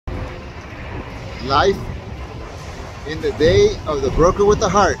Life in the day of the broker with the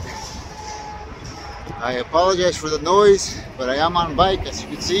heart. I apologize for the noise, but I am on a bike, as you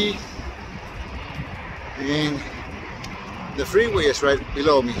can see, and the freeway is right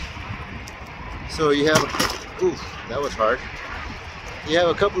below me. So you have, ooh, that was hard. You have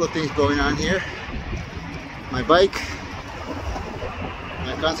a couple of things going on here. My bike,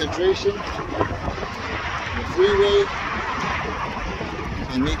 my concentration, the freeway,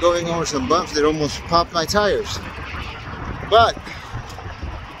 and me going over some bumps that almost popped my tires. But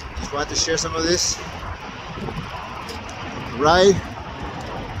just want to share some of this ride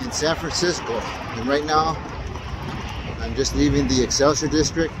in San Francisco. And right now I'm just leaving the Excelsior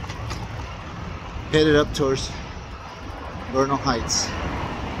district, headed up towards Bernal Heights.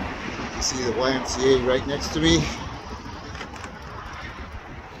 You see the YMCA right next to me.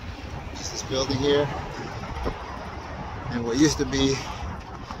 Just this building here, and what used to be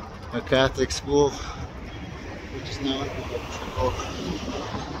a Catholic school, which is now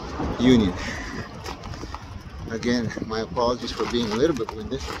a Union. Again, my apologies for being a little bit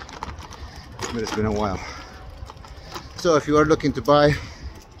winded, but it's been a while. So if you are looking to buy,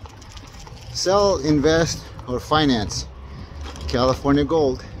 sell, invest, or finance California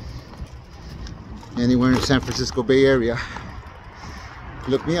gold anywhere in the San Francisco Bay Area,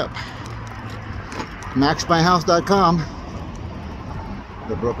 look me up. maxmyhouse.com,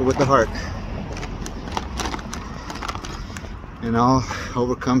 the broker with the heart. And I'll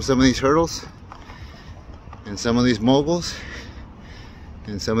overcome some of these hurdles and some of these moguls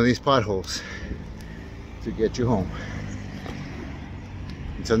and some of these potholes to get you home.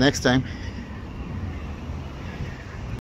 Until next time.